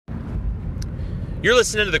You're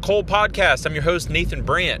listening to the Cole Podcast. I'm your host, Nathan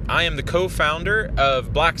Brandt. I am the co-founder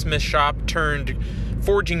of blacksmith shop turned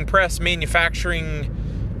forging press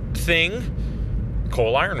manufacturing thing,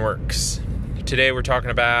 Cole Ironworks. Today we're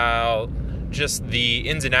talking about just the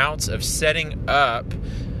ins and outs of setting up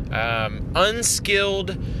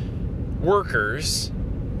unskilled workers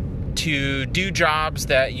to do jobs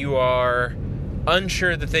that you are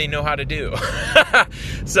unsure that they know how to do.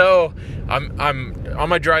 So I'm on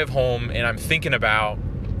my drive home and I'm thinking about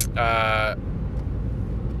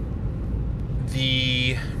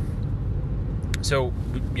we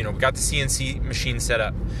got the CNC machine set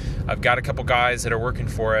up. I've got a couple guys that are working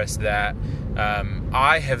for us that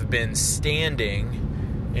I have been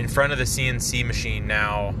standing in front of the CNC machine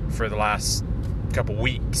now for the last couple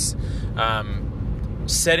weeks,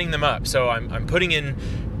 setting them up. So I'm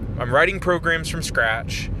writing programs from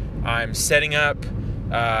scratch. I'm setting up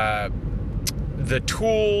the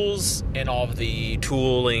tools and all of the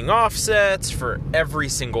tooling offsets for every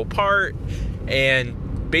single part,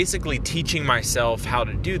 and basically teaching myself how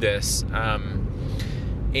to do this.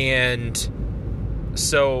 And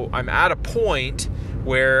so I'm at a point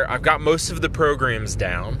where I've got most of the programs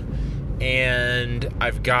down and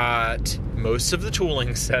I've got most of the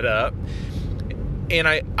tooling set up, and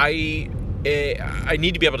I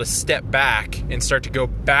need to be able to step back and start to go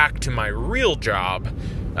back to my real job,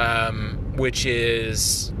 which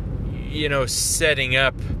is, setting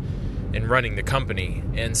up and running the company.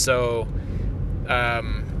 And so,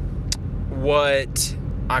 what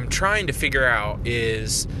I'm trying to figure out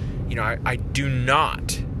is, I do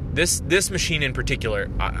not, this machine in particular,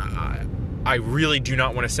 I really do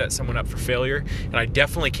not want to set someone up for failure, and I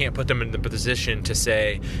definitely can't put them in the position to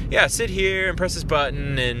say, yeah, sit here and press this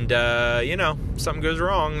button and, something goes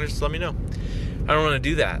wrong, just let me know. I don't want to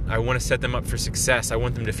do that. I want to set them up for success. I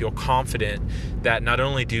want them to feel confident that not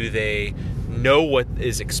only do they know what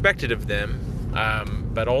is expected of them,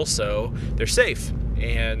 but also they're safe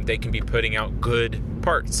and they can be putting out good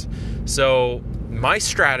parts. So my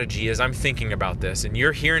strategy as I'm thinking about this, and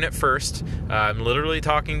you're hearing it first, I'm literally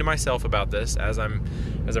talking to myself about this as I'm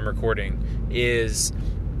recording, is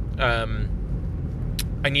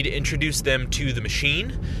I need to introduce them to the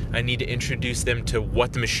machine. I need to introduce them to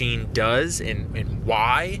what the machine does and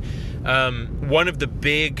why. One of the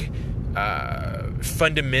big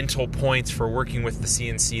fundamental points for working with the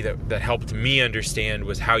CNC that helped me understand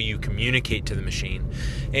was how you communicate to the machine.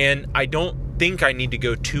 And I don't think I need to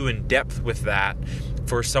go too in depth with that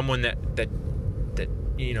for someone that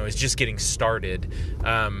is just getting started.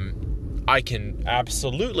 I can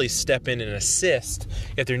absolutely step in and assist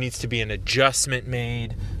if there needs to be an adjustment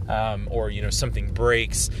made, or something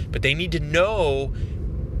breaks, but they need to know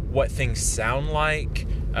what things sound like,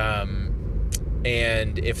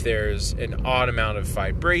 and if there's an odd amount of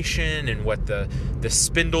vibration and what the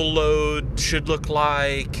spindle load should look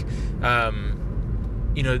like.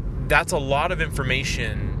 That's a lot of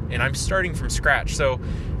information, and I'm starting from scratch. So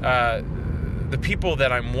the people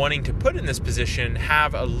that I'm wanting to put in this position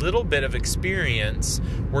have a little bit of experience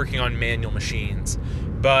working on manual machines.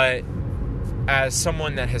 But as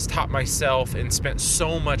someone that has taught myself and spent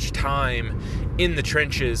so much time in the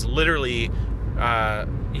trenches, literally,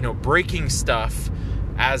 breaking stuff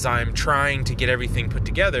as I'm trying to get everything put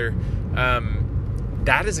together,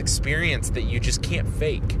 that is experience that you just can't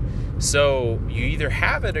fake. So you either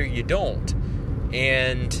have it or you don't.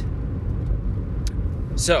 And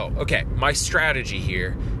so, okay, my strategy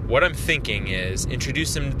here, what I'm thinking is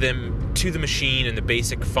introduce them to the machine and the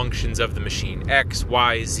basic functions of the machine, X,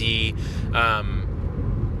 Y, Z.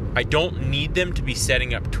 I don't need them to be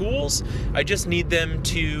setting up tools. I just need them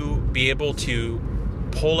to be able to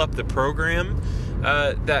pull up the program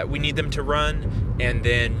that we need them to run, and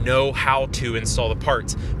then know how to install the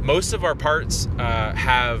parts. Most of our parts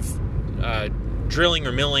have drilling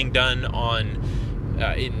or milling done on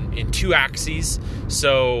in two axes,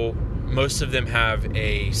 so most of them have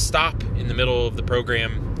a stop in the middle of the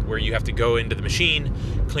program where you have to go into the machine,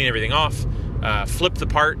 clean everything off, flip the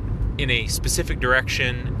part in a specific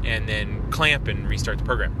direction, and then clamp and restart the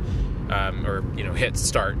program, or hit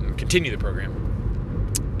start and continue the program.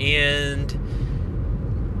 And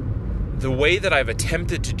the way that I've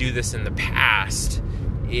attempted to do this in the past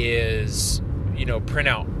is, print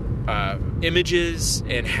out images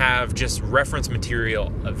and have just reference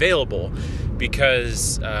material available,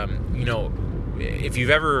 because if you've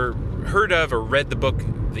ever heard of or read the book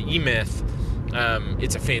The E-Myth,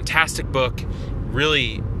 it's a fantastic book.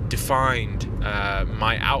 Really defined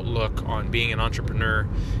my outlook on being an entrepreneur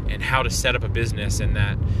and how to set up a business, and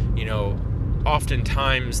that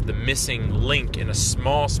oftentimes the missing link in a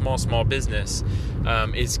small business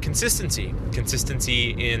is consistency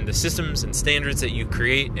in the systems and standards that you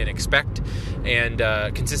create and expect, and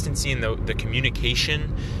consistency in the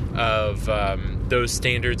communication of those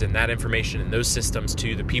standards and that information and those systems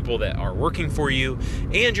to the people that are working for you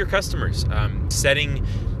and your customers, setting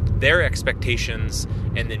their expectations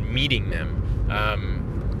and then meeting them.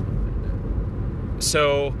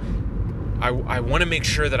 So I want to make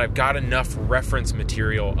sure that I've got enough reference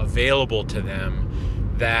material available to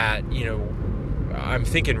them that, I'm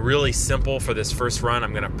thinking really simple for this first run.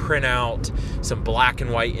 I'm going to print out some black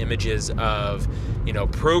and white images of,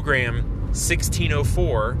 program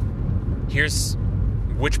 1604. Here's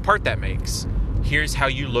which part that makes. Here's how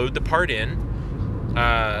you load the part in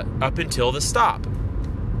up until the stop.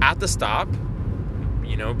 At the stop,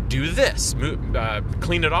 do this.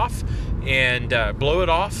 Clean it off and blow it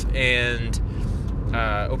off and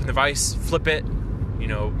open the vise, flip it,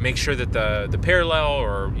 make sure that the parallel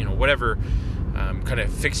or, whatever kind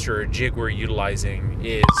of fixture or jig we're utilizing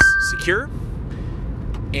is secure.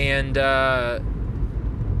 And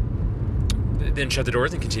then shut the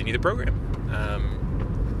doors and continue the program.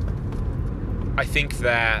 I think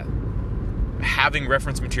that having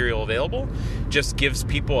reference material available just gives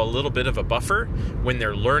people a little bit of a buffer when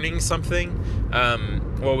they're learning something.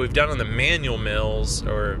 What we've done on the manual mills,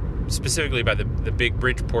 or specifically by the big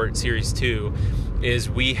Bridgeport Series 2, is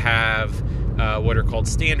we have what are called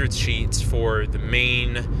standards sheets for the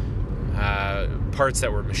main parts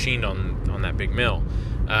that were machined on that big mill.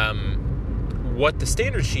 What the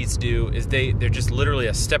standard sheets do is they're just literally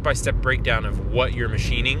a step-by-step breakdown of what you're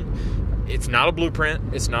machining. It's not a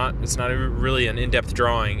blueprint. It's not really an in-depth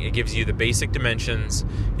drawing. It gives you the basic dimensions,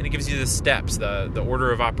 and it gives you the steps, the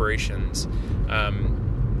order of operations.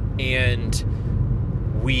 And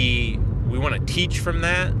we want to teach from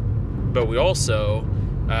that, but we also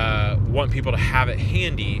want people to have it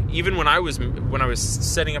handy. Even when I was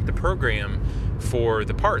setting up the program for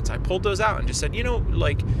the parts, I pulled those out and just said,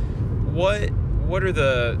 what are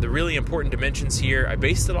the really important dimensions here? I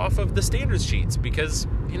based it off of the standards sheets because,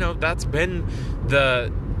 that's been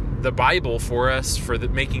the Bible for us for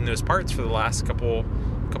making those parts for the last couple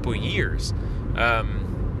of years.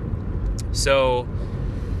 So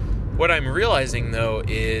what I'm realizing, though,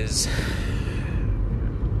 is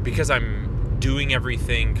because I'm doing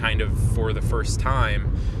everything kind of for the first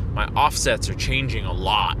time, my offsets are changing a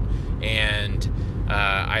lot. And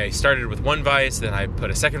I started with one vise, then I put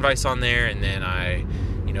a second vise on there, and then I,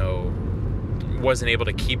 wasn't able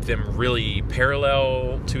to keep them really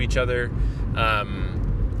parallel to each other.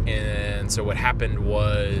 And so what happened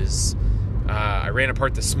was I ran a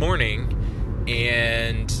part this morning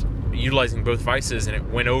and utilizing both vices, and it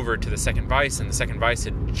went over to the second vise, and the second vise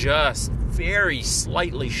had just very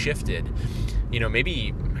slightly shifted,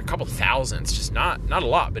 maybe a couple thousandths, just not a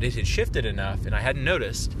lot, but it had shifted enough, and I hadn't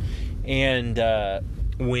noticed. And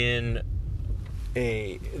when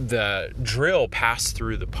the drill passed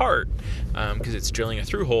through the part, because it's drilling a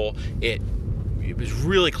through hole, it was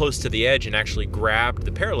really close to the edge and actually grabbed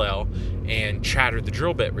the parallel and shattered the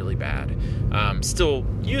drill bit really bad. Still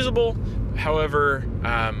usable, however,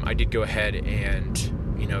 I did go ahead and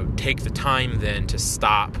take the time then to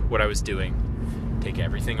stop what I was doing, take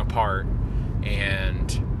everything apart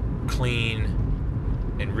and clean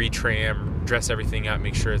and retram, dress everything up,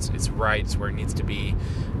 make sure it's right, it's where it needs to be.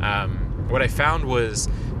 What I found was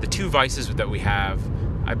the two vices that we have,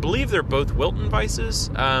 I believe they're both Wilton vices.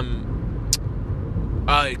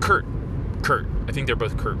 Kurt. I think they're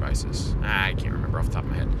both Kurt vices. I can't remember off the top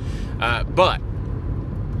of my head. But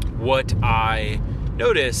what I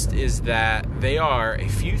noticed is that they are a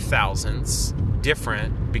few thousandths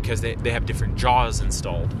different because they have different jaws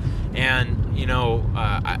installed. And,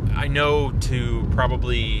 I know to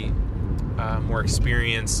probably more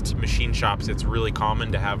experienced machine shops, it's really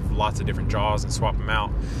common to have lots of different jaws and swap them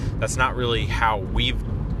out. That's not really how we've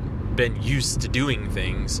been used to doing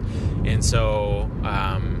things. And so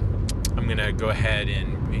I'm going to go ahead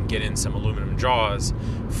and get in some aluminum jaws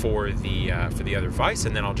for the other vise,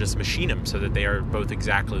 and then I'll just machine them so that they are both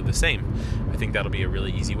exactly the same. I think that'll be a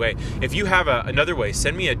really easy way. If you have another way,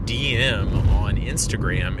 send me a DM on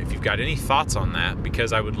Instagram if you've got any thoughts on that,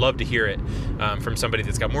 because I would love to hear it from somebody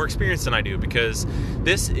that's got more experience than I do, because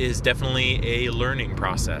this is definitely a learning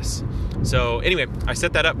process. So anyway, I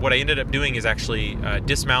set that up. What I ended up doing is actually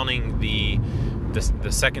dismounting the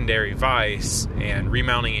secondary vise and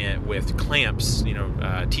remounting it with clamps,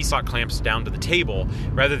 T-slot clamps down to the table,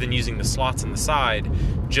 rather than using the slots in the side,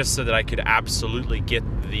 just so that I could absolutely get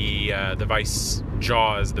the vise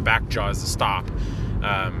jaws, the back jaws to stop,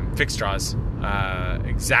 fixed jaws,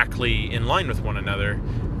 exactly in line with one another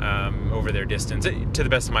over their distance, to the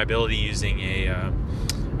best of my ability, using a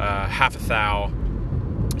half a thou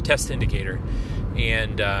test indicator.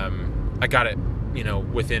 And I got it,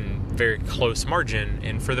 within very close margin.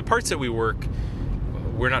 And for the parts that we work,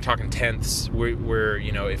 we're not talking tenths. We're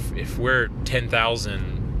if we're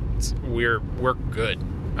 10,000, we're good.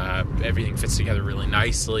 Everything fits together really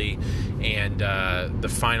nicely, and the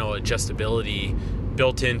final adjustability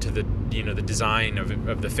built into the the design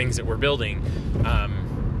of the things that we're building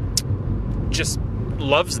just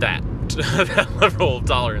loves that that level of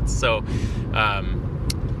tolerance. So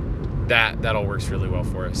that all works really well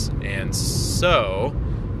for us. And so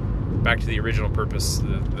back to the original purpose,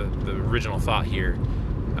 the original thought here.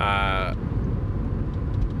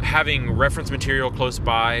 Having reference material close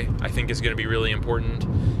by, I think, is going to be really important.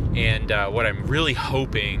 And what I'm really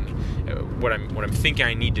hoping, what I'm thinking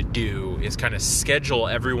I need to do, is kind of schedule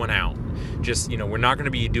everyone out. Just, we're not going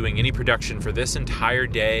to be doing any production for this entire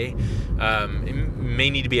day. It may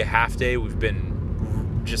need to be a half day. We've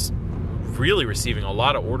been just really receiving a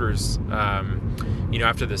lot of orders,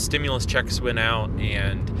 after the stimulus checks went out,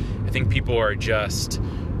 and I think people are just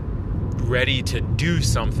ready to do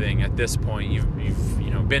something at this point. You've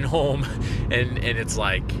been home, and it's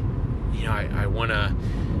like, I want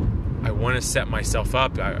to set myself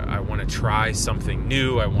up. I want to try something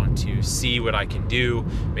new. I want to see what I can do.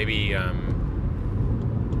 Maybe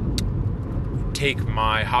take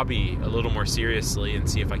my hobby a little more seriously and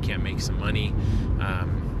see if I can't make some money.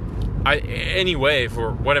 Anyway,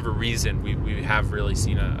 for whatever reason, we have really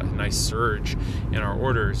seen a nice surge in our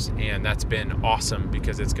orders, and that's been awesome,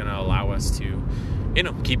 because it's going to allow us to,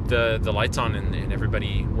 keep the lights on and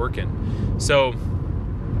everybody working. So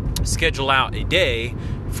schedule out a day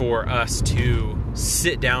for us to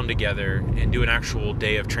sit down together and do an actual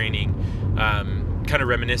day of training, kind of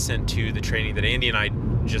reminiscent to the training that Andy and I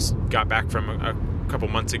just got back from a couple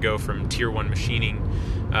months ago from Tier 1 machining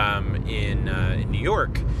in New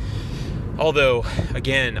York. Although,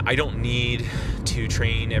 again, I don't need to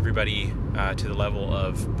train everybody to the level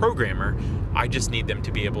of programmer. I just need them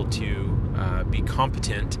to be able to be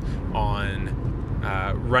competent on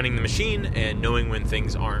running the machine and knowing when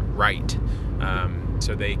things aren't right,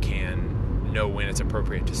 so they can know when it's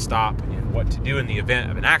appropriate to stop and what to do in the event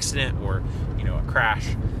of an accident or a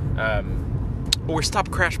crash, or stop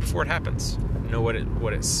a crash before it happens. Know what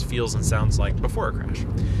it feels and sounds like before a crash.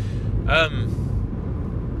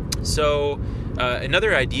 So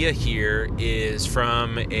another idea here is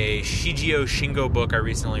from a Shigeo Shingo book I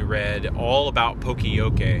recently read, all about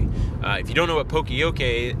Poka-yoke. If you don't know what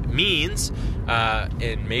Poka-yoke means,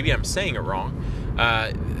 and maybe I'm saying it wrong,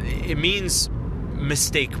 it means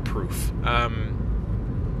mistake-proof.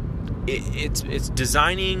 It's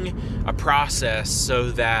designing a process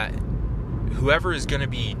so that whoever is going to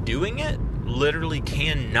be doing it literally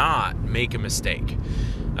cannot make a mistake.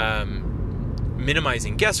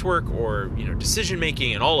 Minimizing guesswork or decision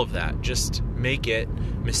making and all of that. Just make it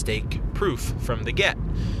mistake proof from the get.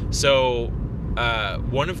 So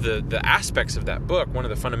one of the aspects of that book, one of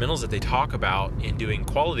the fundamentals that they talk about in doing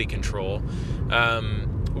quality control,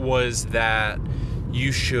 was that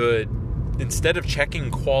you should, instead of checking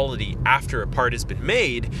quality after a part has been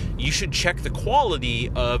made, you should check the quality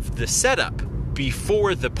of the setup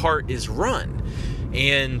before the part is run.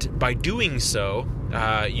 And by doing so,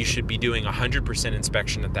 you should be doing 100%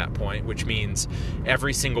 inspection at that point, which means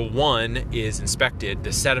every single one is inspected.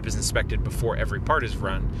 The setup is inspected before every part is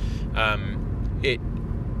run.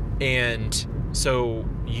 And so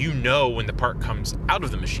when the part comes out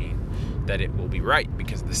of the machine that it will be right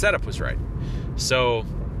because the setup was right. So,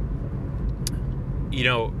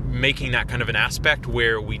 making that kind of an aspect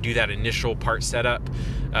where we do that initial part setup,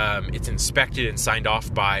 it's inspected and signed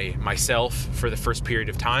off by myself for the first period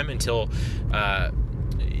of time until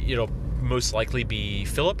it'll most likely be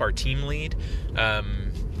Philip, our team lead,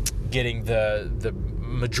 getting the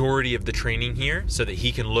majority of the training here so that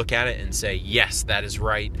he can look at it and say, yes, that is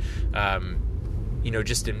right.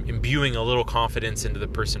 Just imbuing a little confidence into the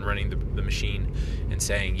person running the machine and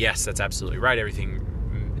saying, yes, that's absolutely right. Everything,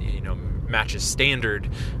 matches standard,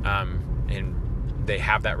 and they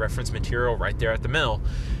have that reference material right there at the mill,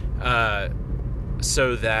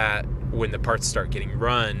 so that when the parts start getting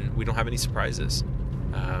run, we don't have any surprises.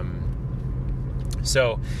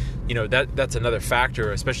 So that's another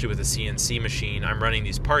factor, especially with a CNC machine. I'm running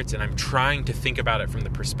these parts and I'm trying to think about it from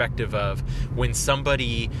the perspective of when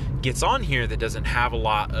somebody gets on here that doesn't have a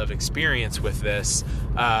lot of experience with this,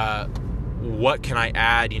 what can I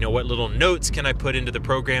add? What little notes can I put into the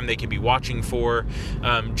program they can be watching for,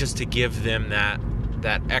 just to give them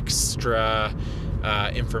that extra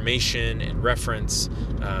information and reference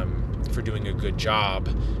for doing a good job.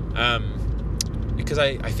 Because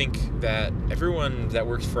I think that everyone that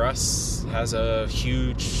works for us has a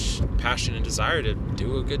huge passion and desire to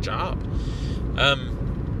do a good job.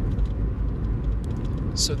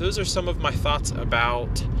 So those are some of my thoughts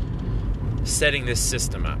about setting this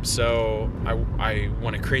system up. So I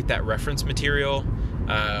want to create that reference material,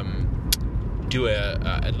 do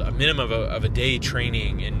a minimum of a day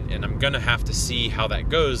training, and I'm going to have to see how that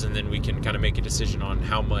goes, and then we can kind of make a decision on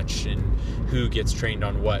how much and who gets trained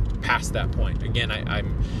on what past that point. Again,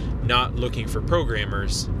 I'm not looking for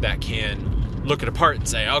programmers that can look at a part and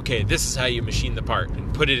say, okay, this is how you machine the part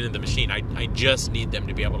and put it into the machine. I just need them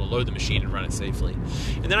to be able to load the machine and run it safely.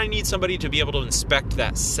 And then I need somebody to be able to inspect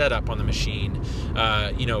that setup on the machine,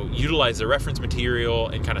 utilize the reference material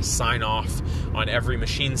and kind of sign off on every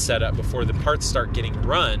machine setup before the parts start getting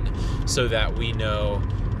run, so that we know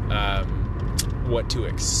what to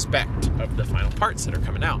expect of the final parts that are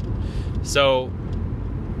coming out. So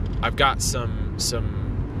I've got some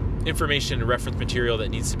information and reference material that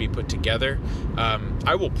needs to be put together.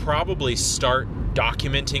 I will probably start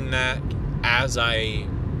documenting that as I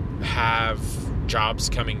have jobs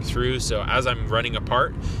coming through. So as I'm running a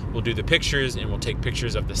part, we'll do the pictures, and we'll take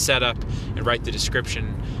pictures of the setup and write the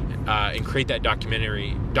description and create that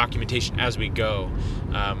documentation as we go.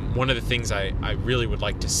 One of the things I really would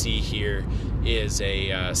like to see here is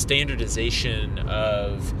a standardization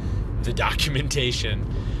of the documentation.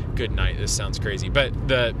 Good night. This sounds crazy, but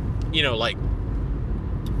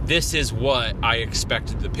this is what I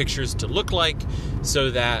expected the pictures to look like,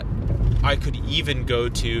 so that I could even go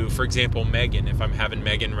to, for example, Megan. If I'm having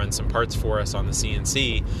Megan run some parts for us on the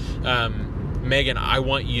CNC, Megan, I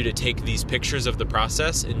want you to take these pictures of the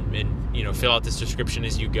process and fill out this description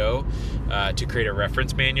as you go, to create a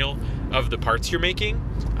reference manual of the parts you're making.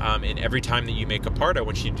 And every time that you make a part, I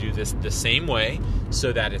want you to do this the same way,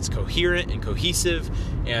 so that it's coherent and cohesive,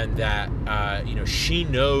 and that she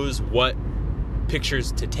knows what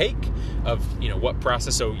pictures to take of what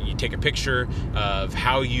process. So you take a picture of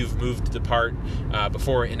how you've moved the part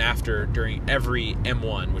before and after during every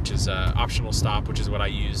M1, which is optional stop, which is what I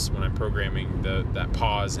use when I'm programming that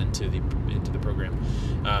pause into the program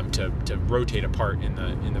to rotate a part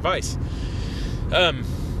in the vise.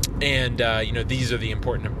 These are the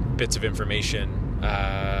important bits of information.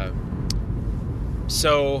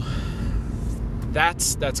 So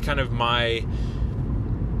that's kind of my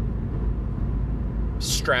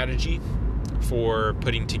strategy for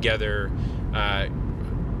putting together,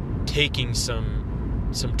 taking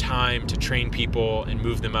some time to train people and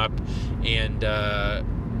move them up, and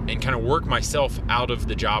kind of work myself out of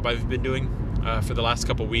the job I've been doing for the last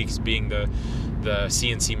couple weeks, being the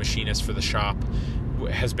CNC machinist for the shop.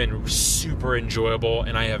 Has been super enjoyable,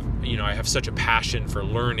 and I have such a passion for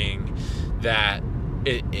learning that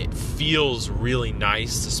it feels really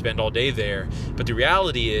nice to spend all day there. But the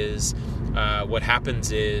reality is, what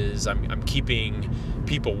happens is I'm keeping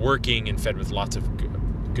people working and fed with lots of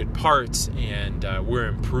good parts, and we're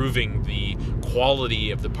improving the quality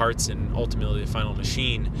of the parts and ultimately the final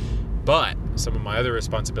machine. But some of my other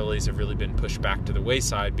responsibilities have really been pushed back to the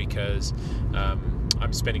wayside, because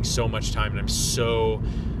I'm spending so much time and I'm so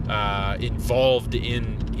involved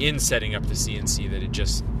in setting up the CNC that it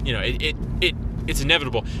just, it's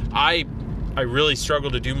inevitable. I really struggle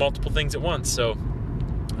to do multiple things at once. So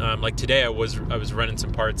like today I was running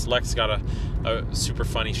some parts. Lex got a super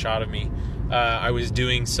funny shot of me. I was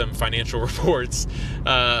doing some financial reports,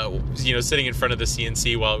 sitting in front of the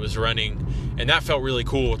CNC while it was running, and that felt really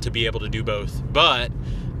cool to be able to do both. But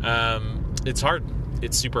it's hard.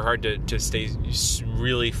 It's super hard to stay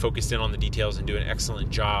really focused in on the details and do an excellent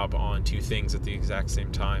job on two things at the exact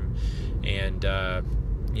same time. And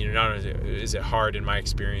not only is it hard, in my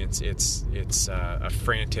experience, it's a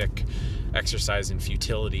frantic exercise in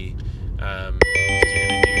futility. You're going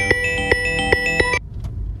to do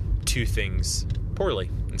two things poorly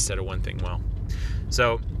instead of one thing well.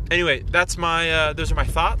 So anyway, those are my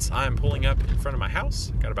thoughts. I'm pulling up in front of my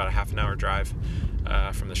house. Got about a half an hour drive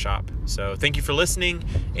from the shop. So thank you for listening,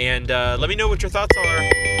 and let me know what your thoughts are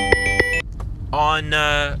on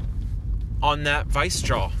that vice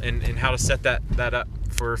jaw and how to set that up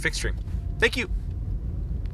for fixturing. Thank you.